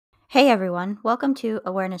Hey everyone, welcome to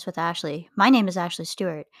Awareness with Ashley. My name is Ashley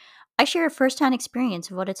Stuart. I share a first-hand experience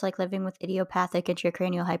of what it's like living with idiopathic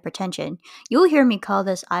intracranial hypertension. You'll hear me call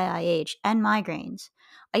this IIH and migraines.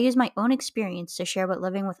 I use my own experience to share what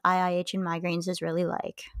living with IIH and migraines is really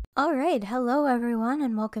like. All right, hello everyone,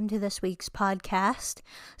 and welcome to this week's podcast.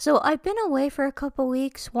 So I've been away for a couple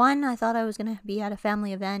weeks. One, I thought I was going to be at a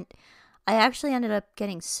family event. I actually ended up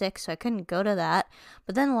getting sick, so I couldn't go to that.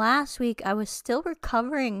 But then last week, I was still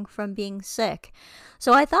recovering from being sick.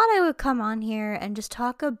 So I thought I would come on here and just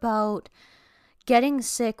talk about getting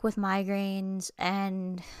sick with migraines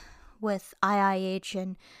and with IIH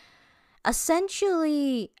and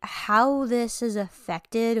essentially how this is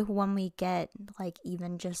affected when we get like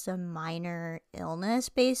even just a minor illness,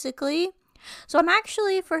 basically. So I'm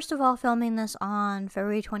actually, first of all, filming this on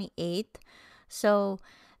February 28th. So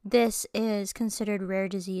this is considered Rare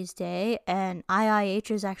Disease Day, and IIH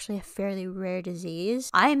is actually a fairly rare disease.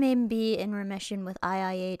 I may be in remission with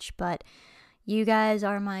IIH, but you guys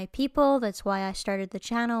are my people. That's why I started the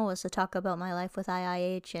channel, was to talk about my life with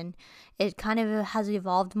IIH, and it kind of has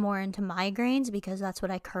evolved more into migraines because that's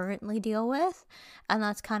what I currently deal with, and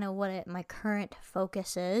that's kind of what my current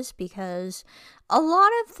focus is, because a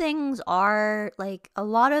lot of things are, a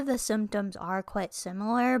lot of the symptoms are quite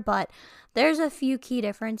similar, but there's a few key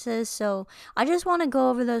differences, so I just want to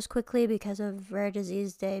go over those quickly because of Rare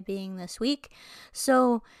Disease Day being this week.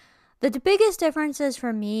 So the biggest differences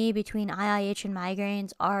for me between IIH and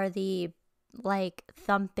migraines are the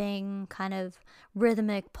thumping kind of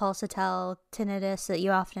rhythmic pulsatile tinnitus that you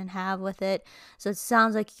often have with it. So it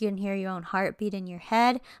sounds like you can hear your own heartbeat in your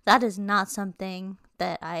head. That is not something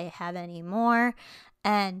that I have anymore.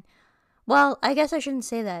 And well, I guess I shouldn't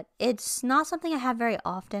say that. It's not something I have very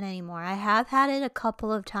often anymore. I have had it a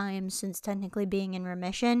couple of times since technically being in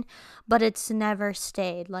remission, but it's never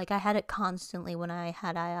stayed. Like, I had it constantly when I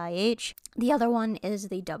had IIH. The other one is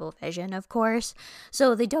the double vision, of course.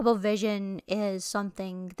 So the double vision is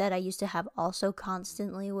something that I used to have also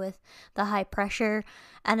constantly with the high pressure,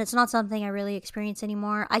 and it's not something I really experience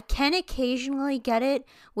anymore. I can occasionally get it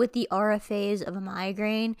with the aura phase of a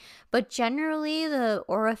migraine, but generally the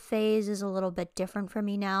aura phase is a little bit different for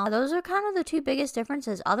me now. Those are kind of the two biggest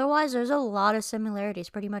differences. Otherwise, there's a lot of similarities.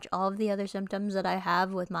 Pretty much all of the other symptoms that I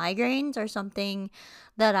have with migraines are something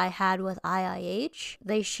that I had with IIH.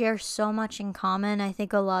 They share so much in common. I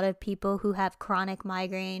think a lot of people who have chronic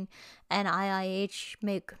migraine and IIH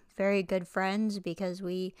make very good friends because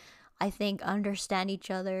I think, understand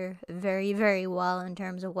each other very, very well in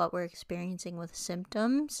terms of what we're experiencing with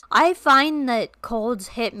symptoms. I find that colds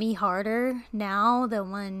hit me harder now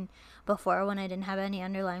than before when I didn't have any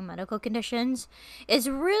underlying medical conditions. It's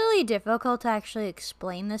really difficult to actually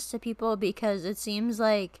explain this to people because it seems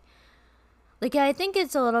like I think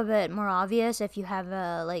it's a little bit more obvious if you have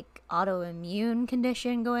a autoimmune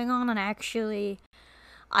condition going on, and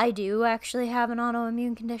I do actually have an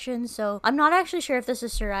autoimmune condition, so I'm not actually sure if this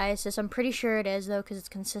is psoriasis. I'm pretty sure it is, though, because it's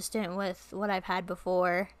consistent with what I've had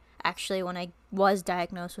before, actually, when I was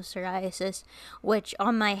diagnosed with psoriasis, which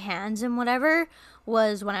on my hands and whatever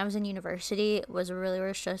was when I was in university. It was a really,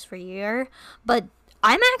 really stressful year, but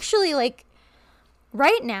I'm actually,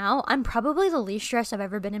 right now, I'm probably the least stressed I've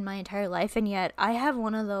ever been in my entire life, and yet I have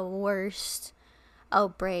one of the worst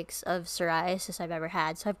outbreaks of psoriasis I've ever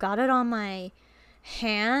had. So I've got it on my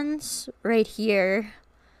hands right here,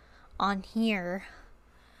 on here,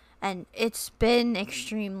 and it's been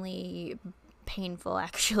extremely painful,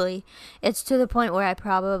 actually. It's to the point where I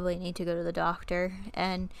probably need to go to the doctor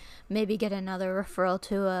and maybe get another referral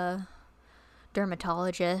to a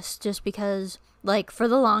dermatologist, just because for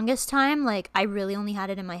the longest time I really only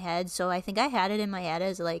had it in my head. So I think I had it in my head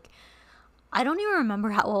as I don't even remember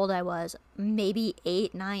how old I was, maybe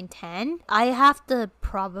 8, 9, 10. I have to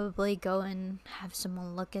probably go and have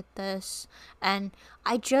someone look at this, and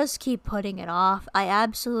I just keep putting it off. I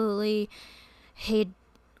absolutely hate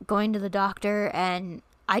going to the doctor, and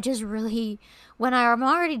I just really, when I'm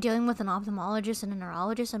already dealing with an ophthalmologist and a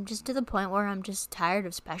neurologist, I'm just to the point where I'm just tired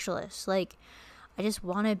of specialists. I just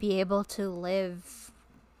want to be able to live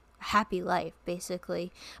happy life,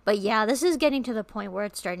 basically. But yeah, this is getting to the point where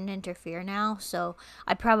it's starting to interfere now, so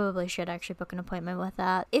I probably should actually book an appointment with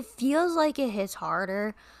that. It feels like it hits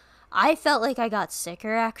harder. I felt like I got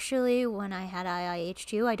sicker, actually, when I had IIH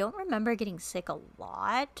too. I don't remember getting sick a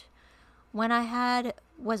lot when I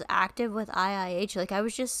was active with IIH. I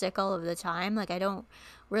was just sick all of the time. I don't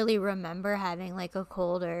really remember having a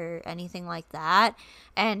cold or anything like that.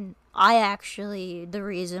 And the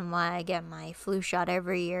reason why I get my flu shot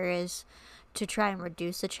every year is to try and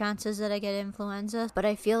reduce the chances that I get influenza. But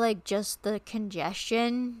I feel like just the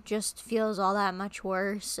congestion just feels all that much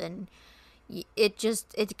worse, and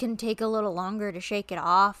it can take a little longer to shake it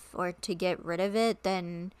off or to get rid of it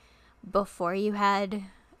than before you had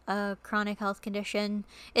a chronic health condition.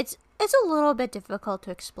 It's a little bit difficult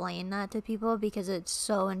to explain that to people because it's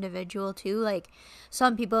so individual too. Like,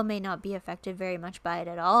 some people may not be affected very much by it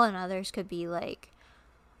at all, and others could be like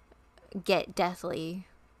get deathly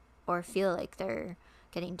or feel like they're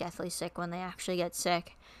getting deathly sick when they actually get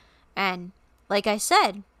sick. And like I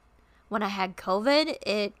said, when I had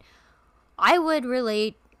COVID, I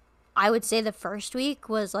would say the first week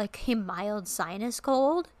was like a mild sinus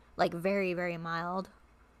cold, like very, very mild.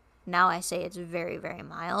 Now I say it's very, very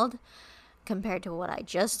mild compared to what I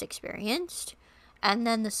just experienced. And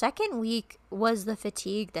then the second week was the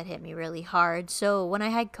fatigue that hit me really hard. So when I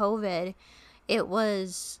had COVID, it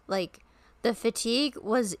was like the fatigue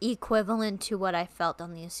was equivalent to what I felt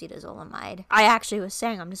on the acetazolamide. I actually was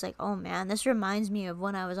saying, I'm just like, oh man, this reminds me of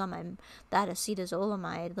when I was on that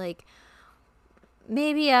acetazolamide. Like,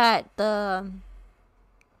 maybe I'm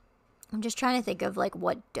just trying to think of like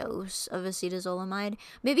what dose of acetazolamide.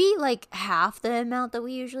 Maybe like half the amount that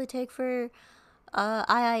we usually take for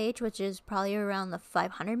IIH, which is probably around the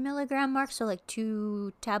 500 milligram mark. So like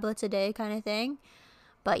 2 tablets a day kind of thing.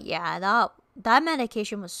 But yeah, that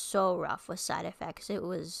medication was so rough with side effects. It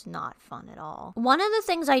was not fun at all. One of the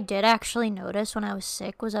things I did actually notice when I was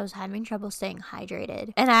sick was I was having trouble staying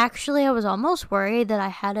hydrated. And actually, I was almost worried that I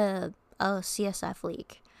had a CSF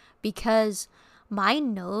leak because my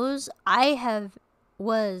nose,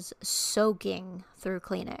 was soaking through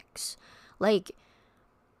Kleenex. Like,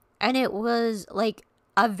 and it was like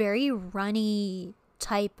a very runny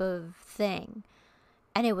type of thing.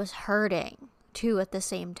 And it was hurting too at the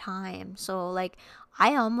same time. So like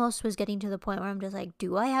I almost was getting to the point where I'm just like,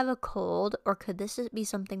 do I have a cold or could this be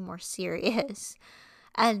something more serious?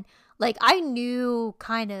 And like I knew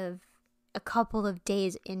kind of a couple of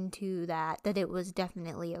days into that it was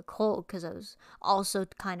definitely a cold because I was also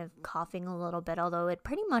kind of coughing a little bit, although it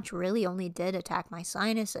pretty much really only did attack my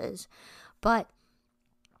sinuses. But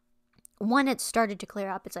when it started to clear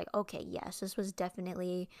up, it's like, okay, yes, this was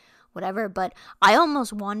definitely whatever. But I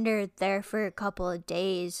almost wondered there for a couple of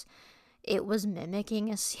days it was mimicking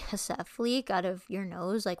a CSF leak out of your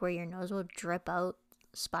nose, like where your nose will drip out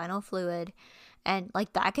spinal fluid. And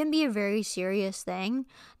like that can be a very serious thing.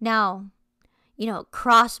 Now,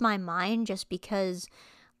 crossed my mind just because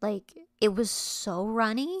like it was so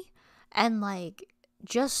runny and like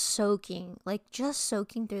just soaking through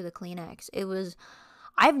the Kleenex. It was,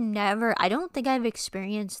 I don't think I've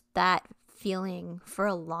experienced that feeling for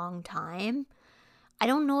a long time. I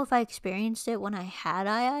don't know if I experienced it when I had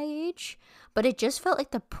IIH, but it just felt like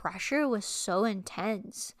the pressure was so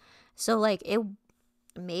intense. So like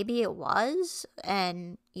maybe it was,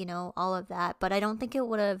 and all of that, but I don't think it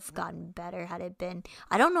would have gotten better had it been.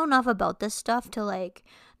 I don't know enough about this stuff to like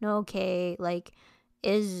know, okay, like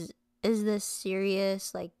is this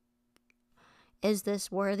serious? Like, is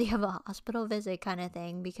this worthy of a hospital visit kind of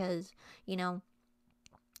thing? Because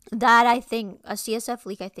that I think a CSF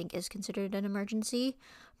leak I think is considered an emergency,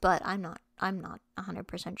 but I'm not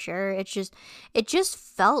 100% sure. It just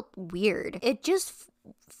felt weird. It just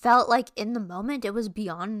felt like in the moment it was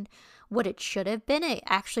beyond what it should have been. It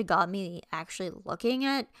actually got me actually looking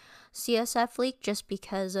at CSF leak just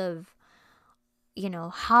because of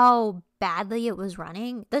how badly it was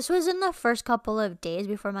running. This was in the first couple of days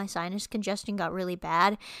before my sinus congestion got really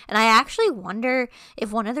bad. And I actually wonder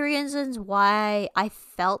if one of the reasons why I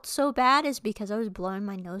felt so bad is because I was blowing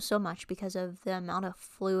my nose so much because of the amount of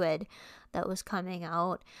fluid that was coming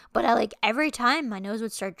out. But every time my nose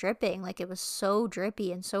would start dripping, like it was so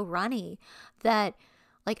drippy and so runny that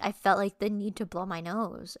like I felt like the need to blow my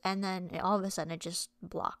nose, and then all of a sudden it just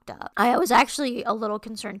blocked up. I was actually a little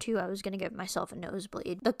concerned too. I was going to give myself a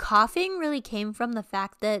nosebleed. The coughing really came from the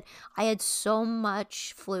fact that I had so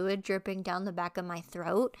much fluid dripping down the back of my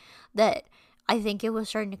throat that I think it was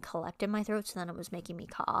starting to collect in my throat, so then it was making me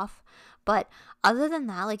cough. But other than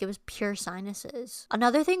that, like it was pure sinuses.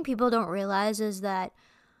 Another thing people don't realize is that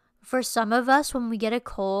for some of us, when we get a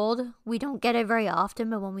cold, we don't get it very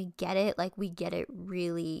often, but when we get it, like we get it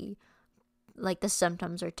really, like the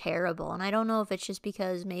symptoms are terrible. And I don't know if it's just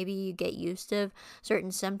because maybe you get used to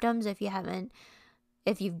certain symptoms if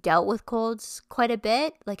you've dealt with colds quite a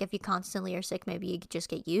bit. Like if you constantly are sick, maybe you just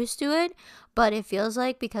get used to it. But it feels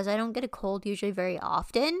like because I don't get a cold usually very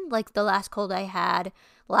often, like the last cold I had,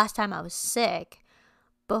 last time I was sick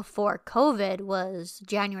before COVID was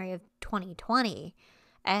January of 2020.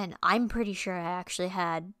 And I'm pretty sure I actually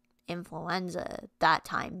had influenza that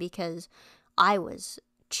time because I was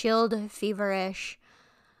chilled, feverish,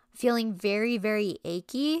 feeling very, very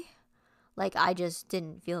achy. Like, I just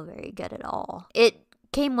didn't feel very good at all. It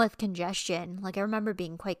came with congestion. Like, I remember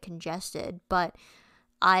being quite congested, but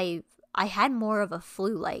I had more of a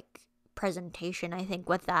flu-like presentation, I think,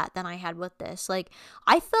 with that than I had with this. Like,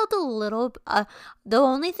 I felt a little, the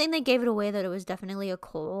only thing that gave it away that it was definitely a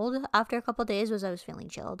cold after a couple days was I was feeling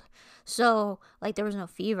chilled. So, like, there was no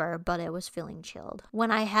fever, but it was feeling chilled.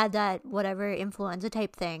 When I had that whatever influenza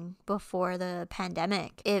type thing before the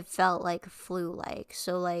pandemic, it felt like flu-like.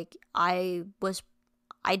 So, like, I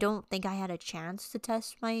don't think I had a chance to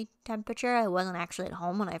test my temperature. I wasn't actually at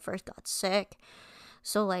home when I first got sick.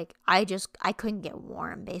 So, like, I couldn't get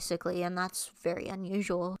warm, basically, and that's very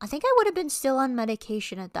unusual. I think I would have been still on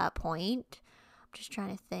medication at that point. I'm just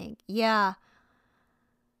trying to think. Yeah.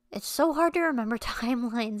 It's so hard to remember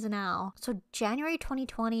timelines now. So, January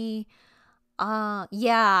 2020, yeah,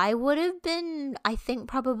 I would have been, I think,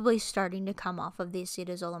 probably starting to come off of the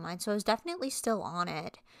acetazolamide, so I was definitely still on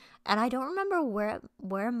it. And I don't remember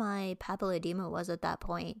where my papilledema was at that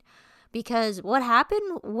point. Because what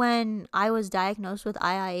happened when I was diagnosed with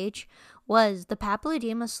IIH was the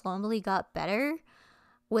papilledema slowly got better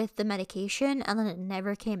with the medication, and then it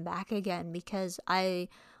never came back again because I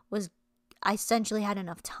essentially had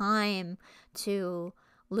enough time to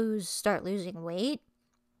start losing weight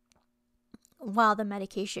while the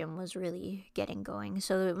medication was really getting going.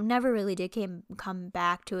 So it never really did come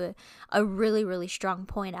back to a really, really strong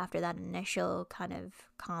point after that initial kind of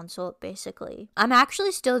consult, basically. I'm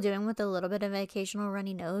actually still dealing with a little bit of occasional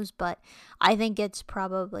runny nose, but I think it's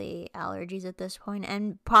probably allergies at this point,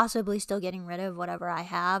 and possibly still getting rid of whatever I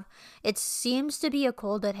have. It seems to be a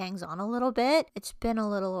cold that hangs on a little bit. It's been a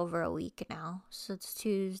little over a week now. So it's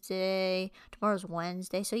Tuesday, tomorrow's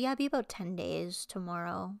Wednesday. So yeah, it'll be about 10 days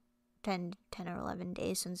tomorrow. 10 or 11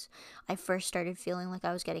 days since I first started feeling like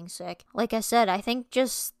I was getting sick. Like I said, I think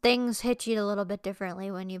just things hit you a little bit differently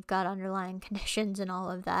when you've got underlying conditions and all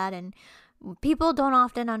of that, and people don't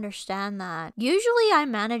often understand that. Usually I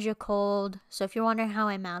manage a cold, so if you're wondering how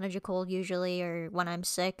I manage a cold usually, or when I'm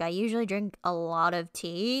sick, I usually drink a lot of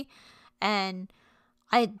tea, and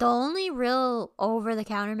the only real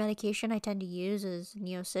over-the-counter medication I tend to use is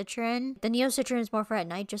Neocitrin. The Neocitrin is more for at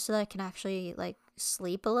night, just so that I can actually, like,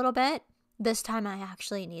 sleep a little bit. This time I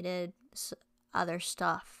actually needed other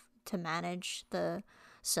stuff to manage the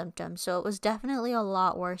symptoms, so it was definitely a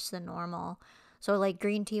lot worse than normal. So, like,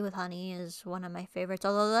 green tea with honey is one of my favorites,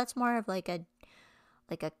 although that's more of, like a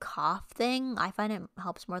cough thing. I find it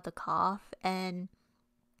helps more with the cough and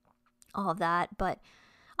all of that, but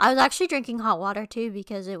I was actually drinking hot water too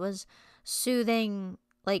because it was soothing.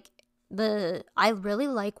 Like, I really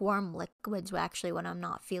like warm liquids actually when I'm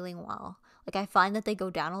not feeling well. Like, I find that they go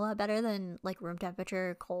down a lot better than, like, room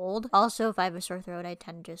temperature cold. Also, if I have a sore throat, I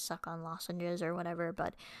tend to just suck on lozenges or whatever,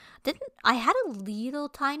 but I had a little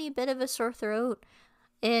tiny bit of a sore throat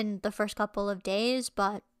in the first couple of days,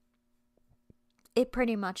 but it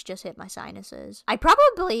pretty much just hit my sinuses. I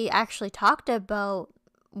probably actually talked about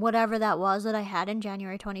whatever that was that I had in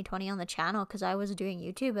January 2020 on the channel, because I was doing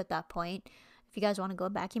YouTube at that point. If you guys want to go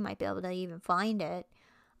back, you might be able to even find it.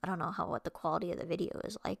 I don't know what the quality of the video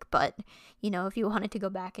is like, but, you know, if you wanted to go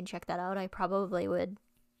back and check that out, I probably would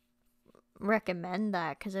recommend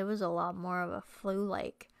that, because it was a lot more of a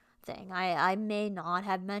flu-like thing. I may not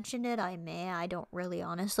have mentioned it. I don't really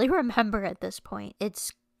honestly remember at this point.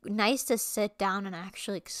 It's nice to sit down and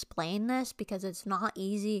actually explain this, because it's not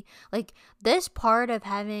easy. Like, this part of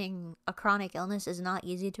having a chronic illness is not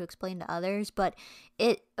easy to explain to others, but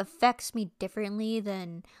it affects me differently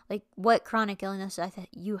than, like, what chronic illness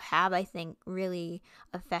you have, I think, really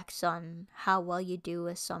affects on how well you do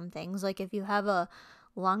with some things. Like, if you have a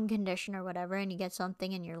lung condition or whatever and you get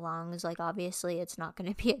something in your lungs, like, obviously it's not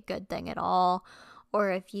going to be a good thing at all. Or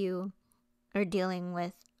if you are dealing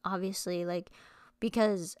with, obviously, like,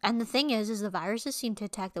 because, and the thing is the viruses seem to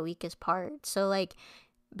attack the weakest part. So, like,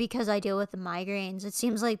 because I deal with the migraines, it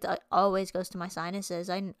seems like that always goes to my sinuses.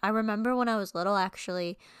 I remember when I was little,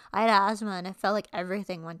 actually, I had asthma and it felt like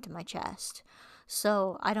everything went to my chest.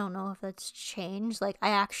 So I don't know if that's changed. Like,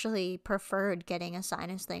 I actually preferred getting a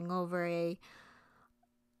sinus thing over a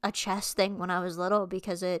chest thing when I was little,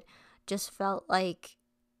 because it just felt like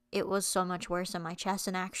it was so much worse in my chest.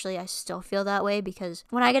 And actually, I still feel that way, because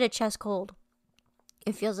when I get a chest cold,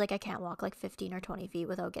 it feels like I can't walk like 15 or 20 feet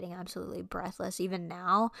without getting absolutely breathless, even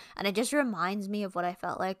now. And it just reminds me of what I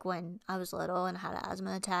felt like when I was little and had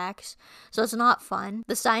asthma attacks. So it's not fun.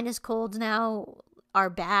 The sinus colds now are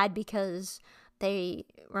bad because they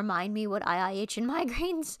remind me what IIH and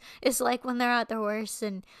migraines is like when they're at their worst.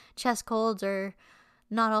 And chest colds are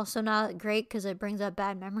not great because it brings up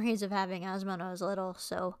bad memories of having asthma when I was little.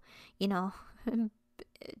 So, you know,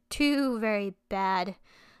 two very bad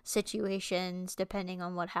situations depending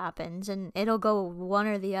on what happens, and it'll go one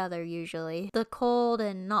or the other usually. The cold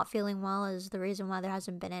and not feeling well is the reason why there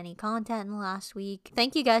hasn't been any content in the last week.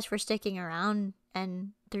 Thank you guys for sticking around and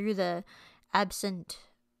through the absent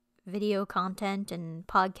video content and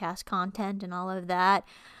podcast content and all of that.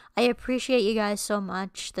 I appreciate you guys so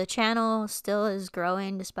much. The channel still is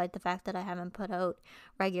growing despite the fact that I haven't put out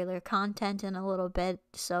regular content in a little bit,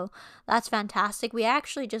 so that's fantastic. We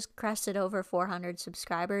actually just crested over 400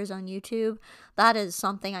 subscribers on YouTube. That is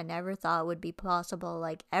something I never thought would be possible,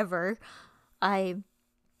 like, ever. I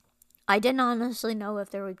didn't honestly know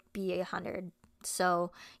if there would be 100.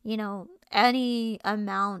 So, you know, any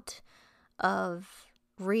amount of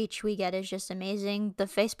reach we get is just amazing. The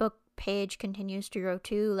Facebook page continues to grow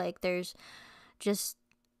too. Like, there's just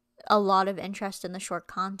a lot of interest in the short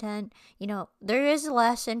content. You know, there is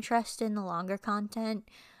less interest in the longer content,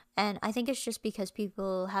 and I think it's just because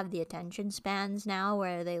people have the attention spans now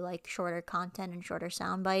where they like shorter content and shorter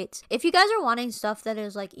sound bites. If you guys are wanting stuff that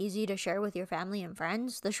is like easy to share with your family and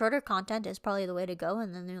friends, the shorter content is probably the way to go.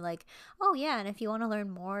 And then they're like, oh yeah, and if you want to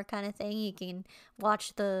learn more kind of thing, you can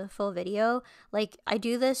watch the full video. Like, I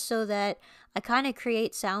do this so that I kind of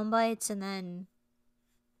create sound bites and then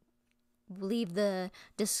leave the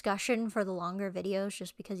discussion for the longer videos,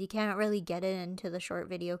 just because you can't really get it into the short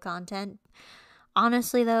video content.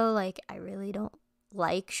 Honestly though, like, I really don't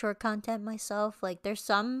like short content myself. Like, there's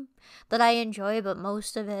some that I enjoy, but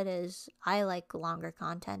most of it is I like longer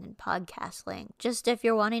content and podcast length. Just if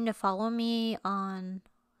you're wanting to follow me on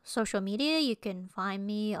social media, you can find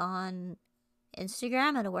me on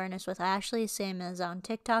Instagram at Awareness with Ashley, same as on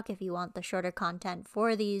TikTok if you want the shorter content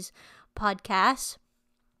for these podcasts.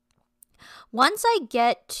 Once I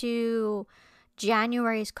get to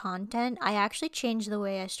January's content, I actually changed the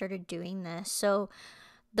way I started doing this. So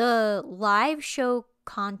the live show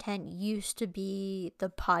content used to be the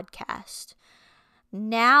podcast.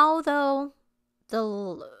 Now, though,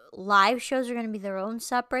 the live shows are going to be their own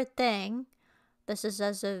separate thing. This is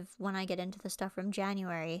as of when I get into the stuff from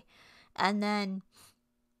January. And then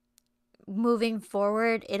moving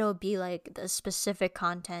forward, it'll be like the specific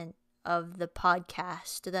content of the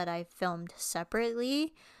podcast that I filmed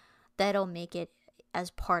separately that'll make it as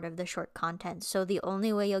part of the short content. So the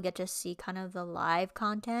only way you'll get to see kind of the live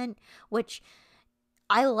content, which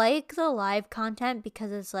I like the live content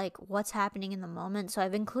because it's like what's happening in the moment. So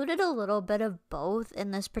I've included a little bit of both in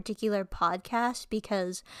this particular podcast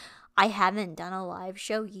because I haven't done a live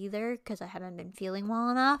show either because I haven't been feeling well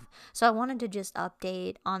enough. So I wanted to just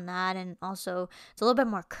update on that, and also it's a little bit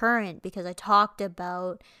more current because I talked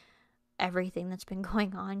about everything that's been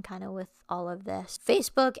going on kind of with all of this.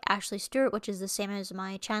 Facebook, Ashley Stuart, which is the same as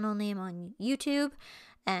my channel name on YouTube,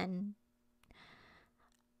 and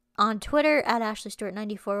on Twitter at Ashley Stuart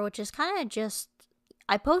 94, which is kind of just,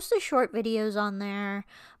 I post the short videos on there,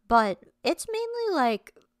 but it's mainly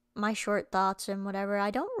like my short thoughts and whatever.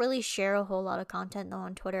 I don't really share a whole lot of content though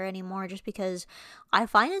on Twitter anymore, just because I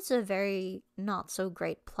find it's a very not so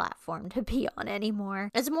great platform to be on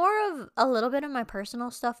anymore. It's more of a little bit of my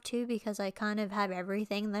personal stuff too, because I kind of have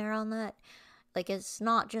everything there on that. Like, it's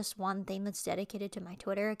not just one thing that's dedicated to my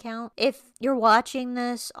Twitter account. If you're watching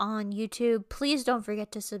this on YouTube, please don't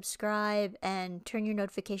forget to subscribe and turn your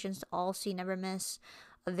notifications to all so you never miss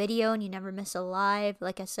a video and you never miss a live.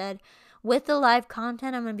 Like I said, with the live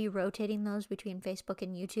content, I'm going to be rotating those between Facebook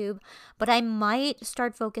and YouTube, but I might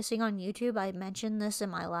start focusing on YouTube. I mentioned this in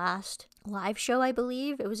my last live show, I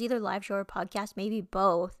believe. It was either live show or podcast, maybe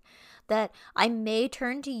both, that I may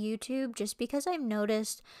turn to YouTube just because I've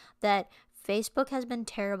noticed that Facebook has been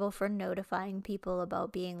terrible for notifying people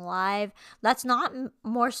about being live. That's not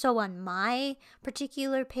more so on my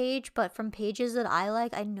particular page, but from pages that I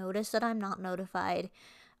like, I notice that I'm not notified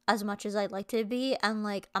as much as I'd like to be, and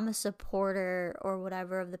like I'm a supporter or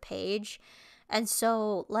whatever of the page. And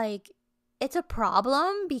so like it's a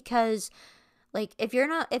problem because like if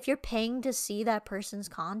you're paying to see that person's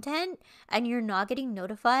content and you're not getting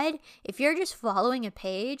notified, if you're just following a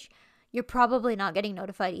page, you're probably not getting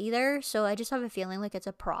notified either. So I just have a feeling like it's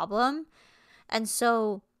a problem. And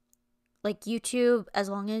so like YouTube, as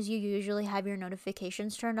long as you usually have your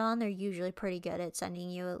notifications turned on, they're usually pretty good at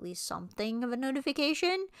sending you at least something of a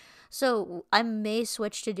notification. So I may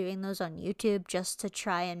switch to doing those on YouTube just to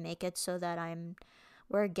try and make it so that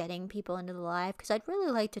we're getting people into the live, because I'd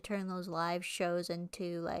really like to turn those live shows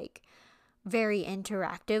into like very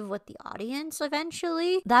interactive with the audience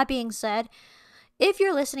eventually. That being said, if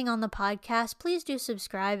you're listening on the podcast, please do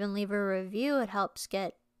subscribe and leave a review. It helps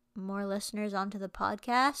get more listeners onto the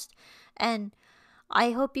podcast. And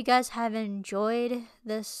I hope you guys have enjoyed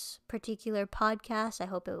this particular podcast. I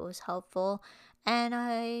hope it was helpful. And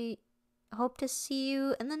I hope to see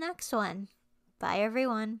you in the next one. Bye,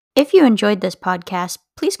 everyone. If you enjoyed this podcast,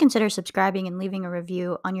 please consider subscribing and leaving a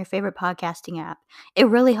review on your favorite podcasting app. It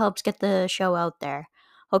really helps get the show out there.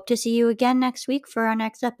 Hope to see you again next week for our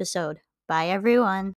next episode. Bye, everyone.